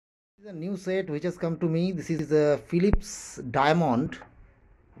This is a new set which has come to me. This is a Philips Diamond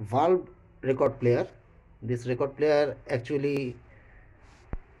valve record player. This record player actually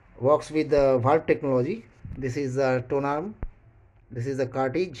works with the valve technology. This is a tone arm, this is a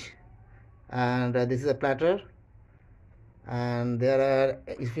cartridge, and this is a platter. And there are,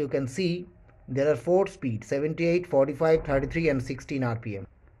 if you can see, there are 4 speeds: 78, 45, 33 and 16 rpm.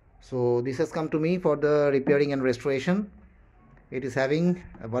 So this has come to me for the repairing and restoration. It is having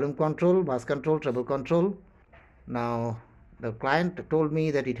a volume control, bass control, treble control. Now the client told me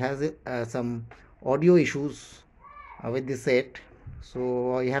that it has some audio issues with this set,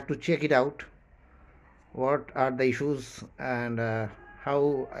 so I have to check it out, what are the issues, and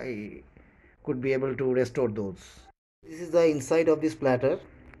how I could be able to restore those. This is the inside of this platter.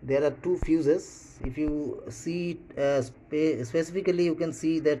 There are 2 fuses. If you see specifically, you can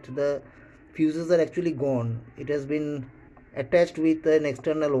see that the fuses are actually gone. It has been attached with an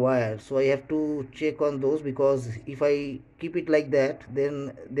external wire, so I have to check on those, because if I keep it like that,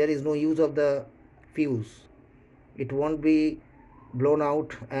 then there is no use of the fuse. It won't be blown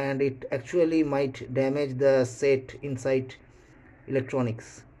out, and it actually might damage the set inside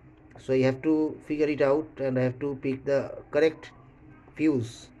electronics. So I have to figure it out, and I have to pick the correct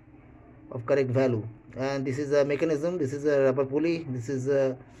fuse of correct value. And this is a mechanism, this is a rubber pulley, this is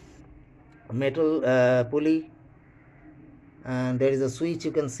a metal pulley, and there is a switch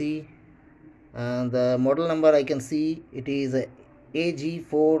you can see, and the model number I can see, it is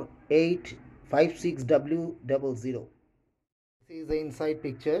AG4856W00. This is the inside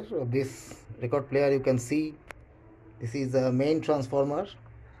picture of this record player. You can see this is the main transformer.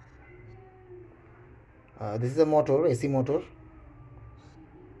 This is a motor, AC motor,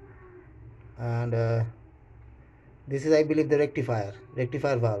 and this is, I believe, the rectifier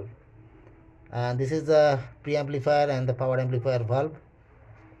valve, and this is the preamplifier and the power amplifier valve.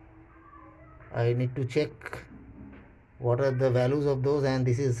 I need to check what are the values of those, and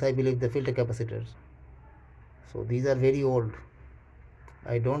this is, I believe, the filter capacitors. So these are very old.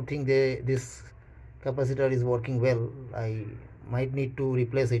 I don't think this capacitor is working well. I might need to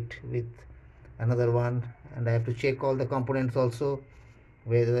replace it with another one, and I have to check all the components also,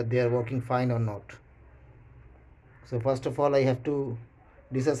 whether they are working fine or not. So first of all, I have to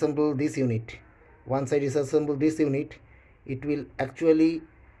disassemble this unit. Once I disassemble this unit, it will actually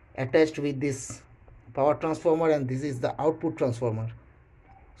attached with this power transformer, and this is the output transformer.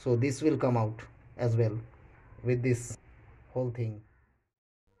 So this will come out as well with this whole thing.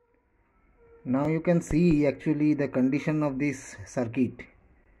 Now you can see actually the condition of this circuit.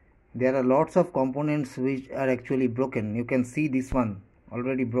 There are lots of components which are actually broken. You can see this one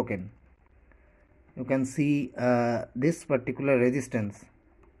already broken. You can see this particular resistance.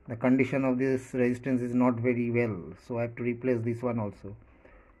 The condition of this resistance is not very well, so I have to replace this one also.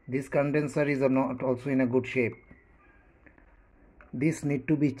 This condenser is not also in a good shape. This need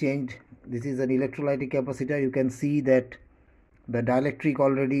to be changed. This is an electrolytic capacitor. You can see that the dielectric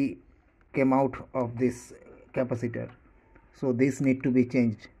already came out of this capacitor, so this need to be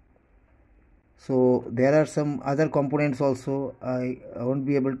changed. So there are some other components also. I won't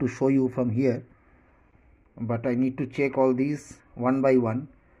be able to show you from here, but I need to check all these one by one.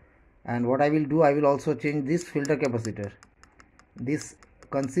 And what I will do, I will also change this filter capacitor. This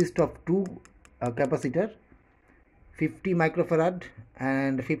consists of 2 capacitor, 50 microfarad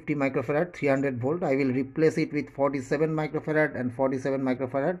and 50 microfarad 300 volt. I will replace it with 47 microfarad and 47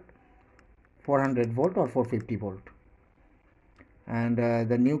 microfarad 400 volt or 450 volt. And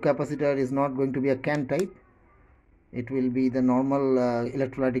the new capacitor is not going to be a can type. It will be the normal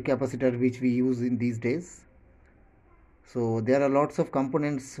electrolytic capacitor which we use in these days. So there are lots of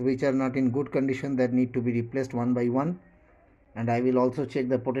components which are not in good condition that need to be replaced one by one. And I will also check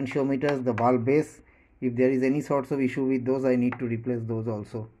the potentiometers, the valve base. If there is any sorts of issue with those, I need to replace those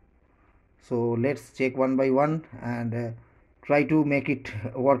also. So let's check one by one and try to make it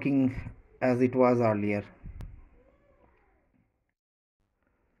working as it was earlier.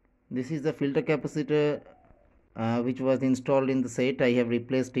 This is the filter capacitor which was installed in the set. I have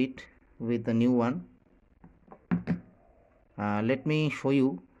replaced it with a new one. Let me show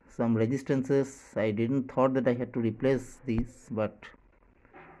you some resistances. I didn't thought that I had to replace these, but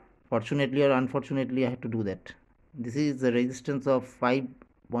fortunately or unfortunately I had to do that. This is the resistance of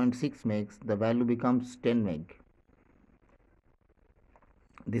 5.6 megs. The value becomes 10 meg.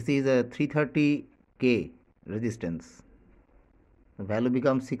 This is a 330k resistance. The value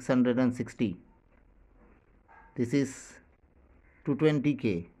becomes 660. This is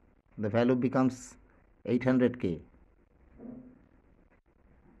 220k. The value becomes 800k.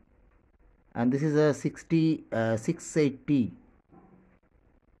 And this is a 680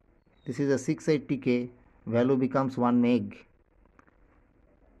 This is a 680K, value becomes 1 meg,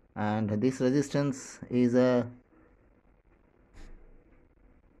 and this resistance is a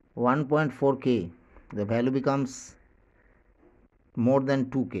 1.4K, the value becomes more than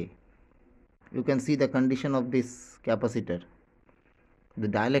 2K. You can see the condition of this capacitor. The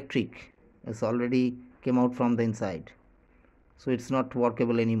dielectric has already came out from the inside, so it's not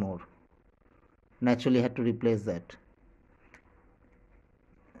workable anymore. Naturally had to replace that.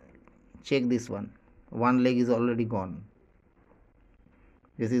 Check this one leg is already gone.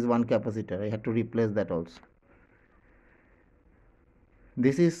 This is one capacitor, I had to replace that also.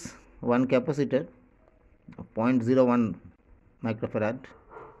 This is one capacitor, 0.01 microfarad.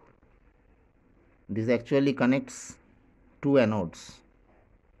 This actually connects two anodes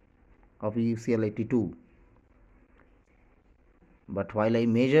of UCL82, but while I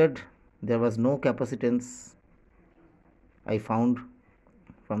measured, there was no capacitance I found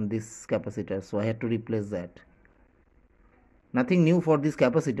from this capacitor, so I had to replace that. Nothing new for these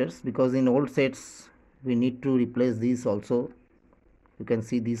capacitors, because in old sets we need to replace these also. You can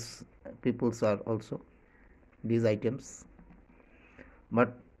see these peoples are also these items,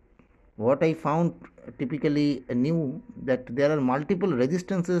 but what I found typically new, that there are multiple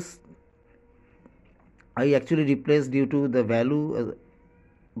resistances I actually replaced due to the value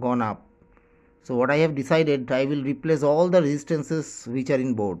gone up. So what I have decided, I will replace all the resistances which are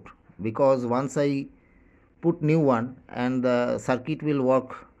in board, because once I put new one and the circuit will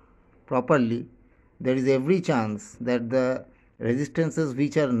work properly, there is every chance that the resistances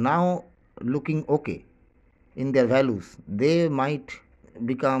which are now looking okay in their values, they might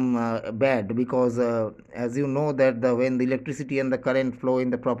become bad, because as you know that when the electricity and the current flow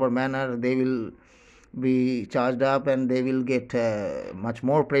in the proper manner, they will be charged up and they will get much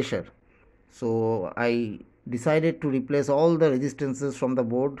more pressure. So I decided to replace all the resistances from the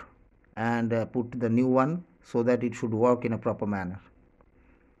board and put the new one, so that it should work in a proper manner.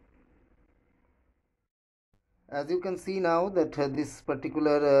 As you can see now that this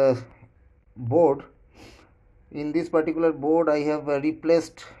particular board, in this particular board I have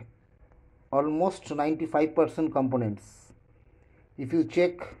replaced almost 95% components. If you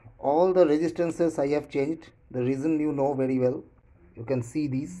check all the resistances I have changed, the reason you know very well. You can see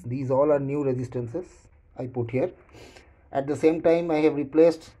these all are new resistances I put here. At the same time, I have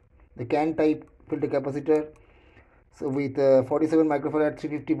replaced the CAN type filter capacitor, so with 47 microfarad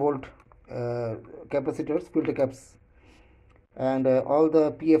 350 volt capacitors, filter caps, and all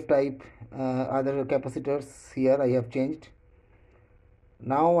the PF type other capacitors here I have changed.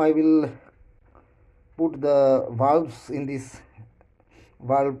 Now I will put the valves in this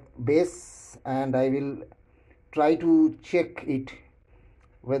valve base, and I will try to check it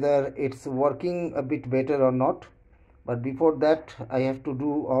whether it's working a bit better or not. But before that, I have to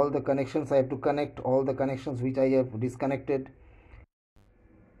do all the connections. I have to connect all the connections which I have disconnected.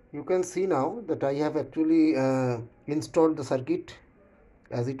 You can see now that I have actually installed the circuit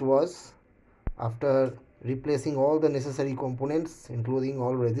as it was, after replacing all the necessary components, including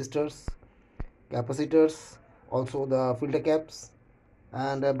all resistors, capacitors, also the filter caps.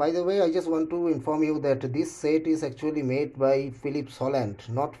 And by the way, I just want to inform you that this set is actually made by Philips Holland,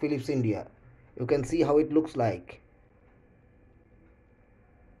 not Philips India. You can see how it looks like.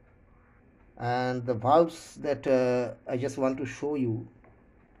 And the valves that I just want to show you,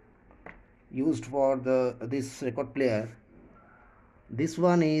 used for this record player. This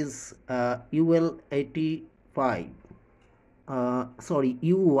one is UY85.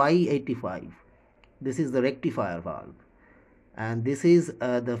 This is the rectifier valve, and this is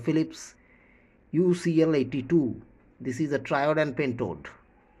the Philips UCL82. This is a triode and pentode.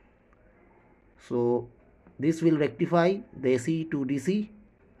 So this will rectify the AC to DC,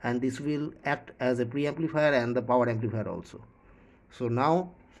 and this will act as a preamplifier and the power amplifier also. So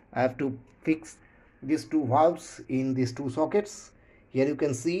now I have to fix these two valves in these two sockets. Here you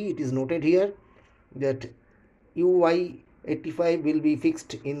can see it is noted here that UY85 will be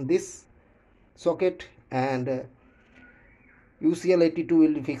fixed in this socket, and UCL82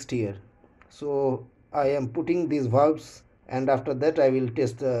 will be fixed here. So I am putting these valves, and after that I will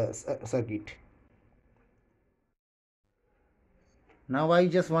test the circuit. Now I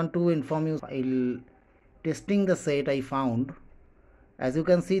just want to inform you, while testing the set I found, as you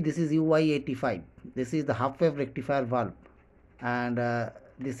can see, this is UY85. This is the half wave rectifier valve, and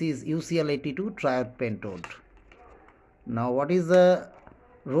this is UCL82 triode pentode. Now what is the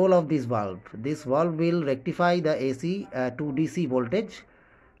role of this valve? This valve will rectify the AC to DC voltage.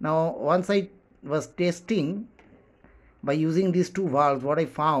 Now once I was testing by using these two valves, what I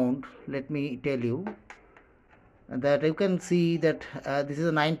found, let me tell you. that you can see that this is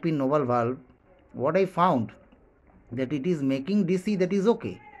a 9-pin novel valve. What I found that it is making DC, that is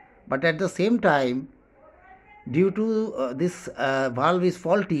okay, but at the same time, due to this valve is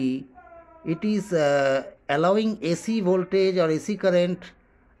faulty, it is allowing AC voltage or AC current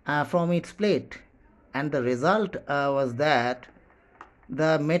from its plate, and the result was that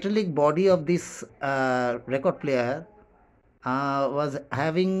the metallic body of this record player was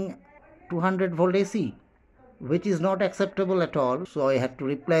having 200-volt AC, which is not acceptable at all, so I had to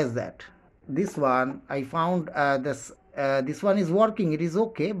replace that. This one I found this one is working, it is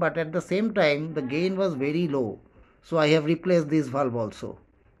okay, but at the same time the gain was very low, so I have replaced this valve also.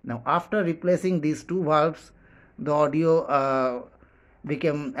 Now after replacing these two valves, the audio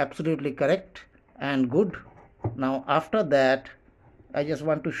became absolutely correct and good. Now after that, I just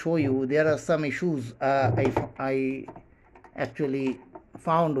want to show you there are some issues I actually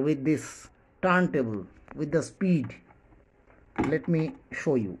found with this turntable, with the speed. Let me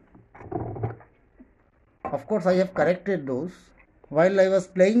show you. Of course I have corrected those. While I was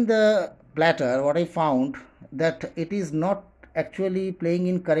playing the platter, what I found that it is not actually playing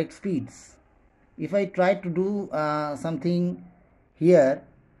in correct speeds. If I try to do something here,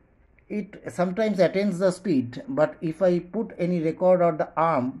 it sometimes attains the speed, but if I put any record or the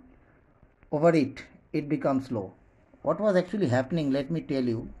arm over it, it becomes slow. What was actually happening, let me tell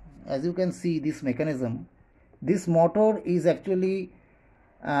you. As you can see, this mechanism, this motor is actually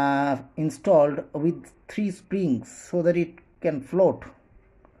installed with 3 springs so that it can float.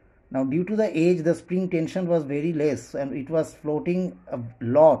 Now due to the age, the spring tension was very less and it was floating a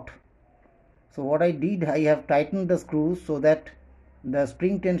lot. So what I did, I have tightened the screws so that the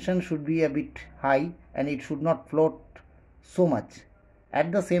spring tension should be a bit high and it should not float so much.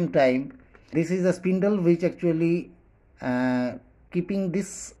 At the same time, this is a spindle which actually keeping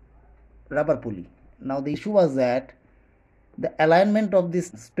this rubber pulley. Now the issue was that the alignment of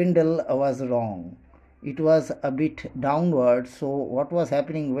this spindle was wrong. It was a bit downward, so what was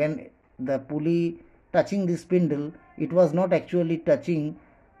happening, when the pulley touching the spindle, it was not actually touching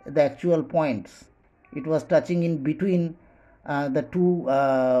the actual points. It was touching in between the two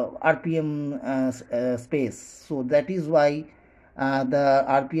RPM space. So that is why the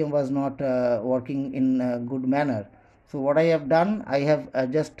RPM was not working in a good manner. So what I have done, I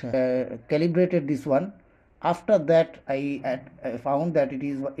have just calibrated this one. After that, I found that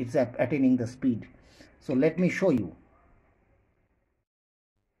it's attaining the speed. So let me show you.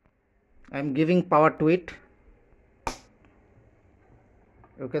 I am giving power to it.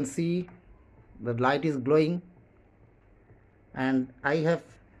 You can see the light is glowing, and I have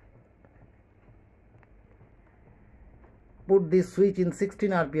put this switch in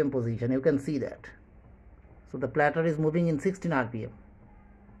 16 RPM position. You can see that. So the platter is moving in 16 RPM.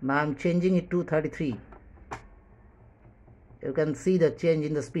 Now I am changing it to 33. You can see the change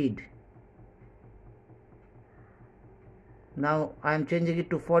in the speed. Now I am changing it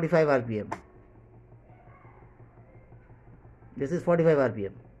to 45 RPM. This is 45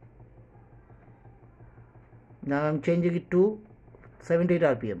 RPM. Now I am changing it to 78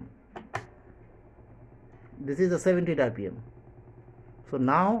 RPM. This is the 78 RPM. So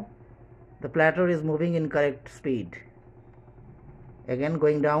now the platter is moving in correct speed. Again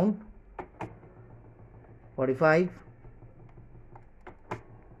going down, 45,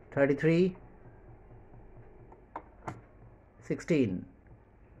 33, 16.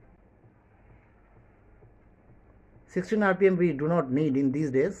 16 RPM we do not need in these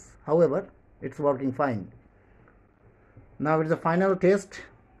days. However, it's working fine. Now it's the final test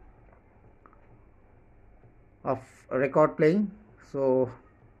of record playing. So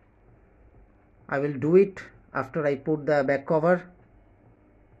I will do it after I put the back cover.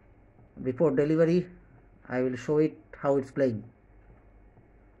 Before delivery, I will show it how it's playing.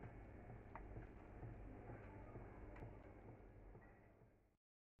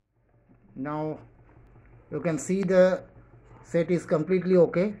 Now you can see the set is completely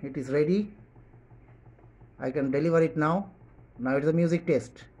okay. It is ready. I can deliver it now. Now it's a music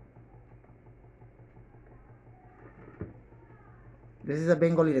test. This is a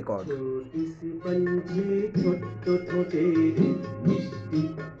Bengali record.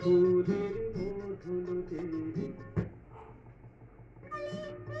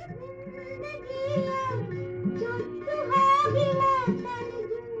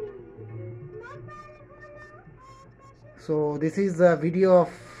 So this is the video of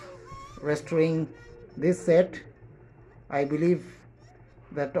restoring this set. I believe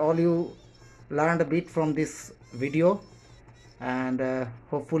that all you learned a bit from this video, and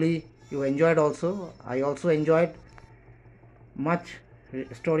hopefully you enjoyed also. I also enjoyed much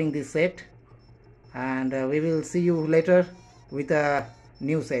restoring this set. and we will see you later with a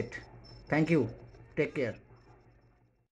new set. Thank you. Take care.